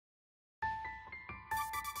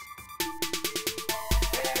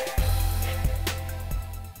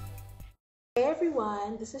Hey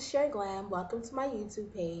everyone, this is Sher Glam. Welcome to my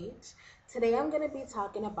YouTube page. Today I'm going to be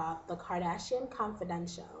talking about the Kardashian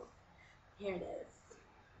Confidential. Here it is.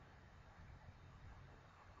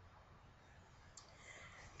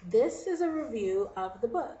 This is a review of the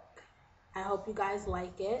book. I hope you guys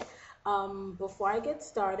like it. Before I get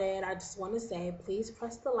started, I just want to say please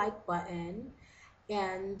press the like button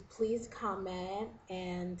and please comment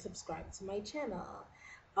and subscribe to my channel.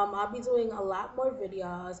 I'll be doing a lot more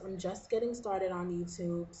videos. I'm just getting started on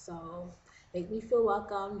YouTube, so make me feel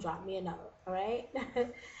welcome. Drop me a note, all right?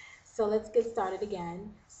 So let's get started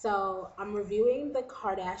again. So I'm reviewing the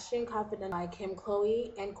Kardashian Confidential by Kim,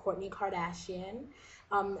 Khloe, and Kourtney Kardashian.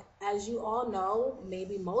 As you all know,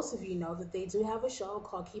 maybe most of you know that they do have a show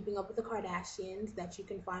called Keeping Up with the Kardashians that you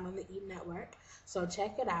can find on the E! Network. So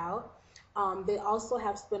check it out. They also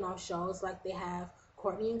have spin-off shows, like they have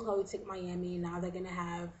Kourtney and Khloe take Miami, and now they're gonna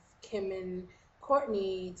have Kim and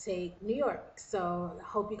Kourtney take New York. So I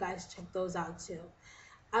hope you guys check those out too.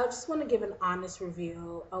 I just want to give an honest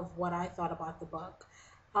review of what I thought about the book.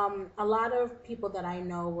 A lot of people that I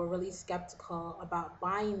know were really skeptical about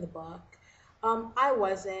buying the book. I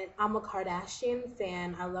wasn't. I'm a Kardashian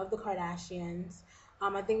fan. I love the Kardashians.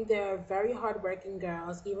 I think they're very hardworking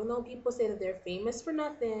girls. Even though people say that they're famous for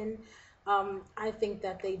nothing, I think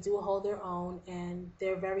that they do hold their own and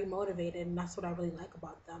they're very motivated, and that's what I really like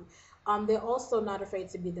about them. They're also not afraid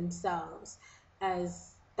to be themselves,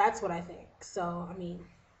 as that's what I think. So, I mean,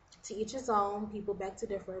 to each his own, people beg to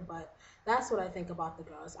differ, but that's what I think about the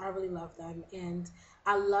girls. I really love them, and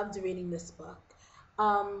I loved reading this book.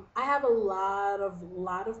 I have a lot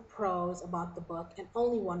of pros about the book and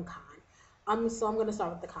only one con. So I'm gonna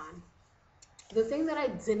start with the con. The thing that I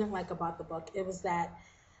didn't like about the book, it was that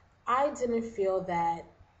I didn't feel that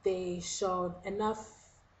they showed enough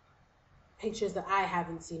pictures that I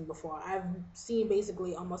haven't seen before. I've seen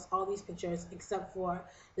basically almost all these pictures except for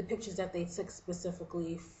the pictures that they took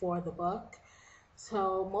specifically for the book.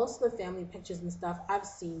 So most of the family pictures and stuff, I've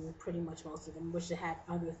seen pretty much most of them, which had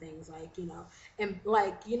other things like, and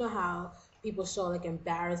like, how people show like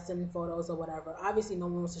embarrassing photos or whatever. Obviously no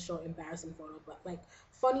one wants to show embarrassing photos, but like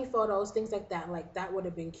funny photos, things like that would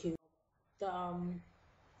have been cute. The,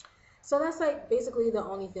 so that's like basically the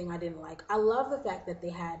only thing I didn't like. I love the fact that they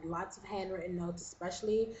had lots of handwritten notes,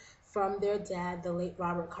 especially from their dad, the late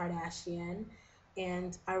Robert Kardashian.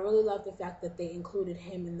 And I really love the fact that they included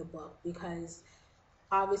him in the book because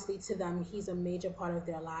obviously to them, he's a major part of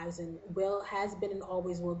their lives and has been and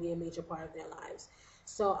always will be a major part of their lives.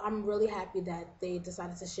 So I'm really happy that they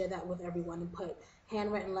decided to share that with everyone and put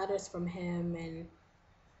handwritten letters from him and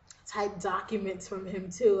type documents from him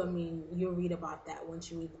too. I mean, you'll read about that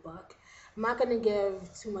once you read the book. I'm not going to give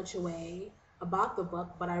too much away about the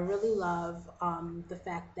book, but I really love the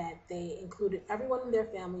fact that they included everyone in their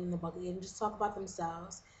family in the book. They didn't just talk about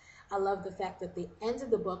themselves. I love the fact that they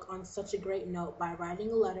ended the book on such a great note by writing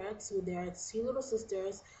a letter to their two little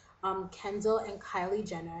sisters, Kendall and Kylie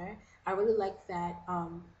Jenner. I really like that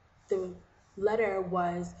the letter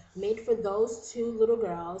was made for those two little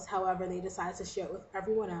girls. However, they decided to share it with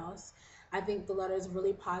everyone else. I think the letter is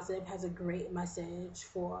really positive, has a great message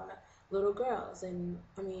for little girls. And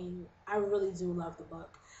I mean, I really do love the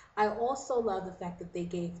book. I also love the fact that they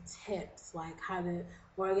gave tips like how to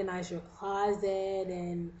organize your closet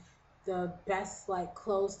and the best like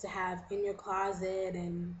clothes to have in your closet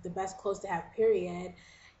and the best clothes to have, period.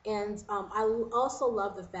 And I also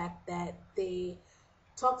love the fact that they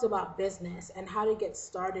talked about business and how to get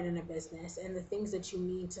started in a business and the things that you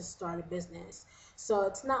need to start a business. So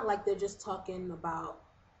it's not like they're just talking about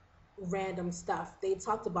random stuff. They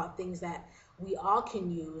talked about things that we all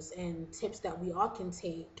can use and tips that we all can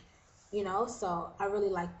take, so I really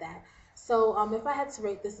like that. So if I had to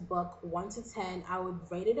rate this book 1 to 10, I would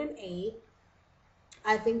rate it an 8.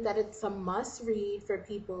 I think that it's a must read for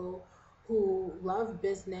people who love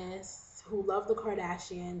business, who love the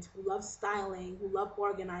Kardashians, who love styling, who love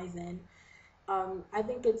organizing. I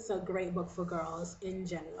think it's a great book for girls in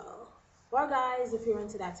general, or guys if you're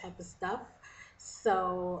into that type of stuff.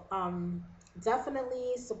 So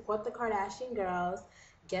definitely support the Kardashian girls.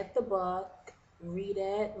 Get the book, read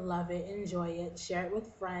it, love it, enjoy it, share it with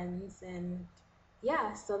friends, and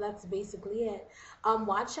yeah, so that's basically it.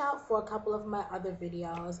 Watch out for a couple of my other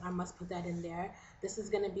videos. I must put that in there. This is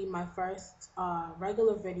going to be my first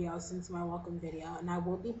regular video since my welcome video, and I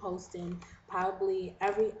will be posting probably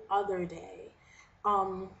every other day.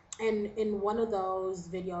 And in one of those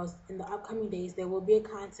videos in the upcoming days, there will be a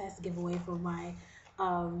contest giveaway for my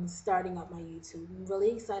starting up my YouTube. I'm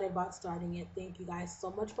really excited about starting it. Thank you guys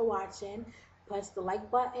so much for watching. press the like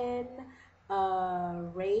button,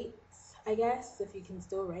 rate, I guess, if you can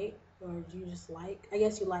still rate, or do you just like? I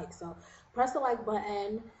guess you like, so press the like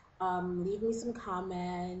button, leave me some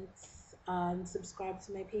comments, and subscribe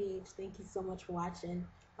to my page. Thank you so much for watching.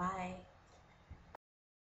 Bye.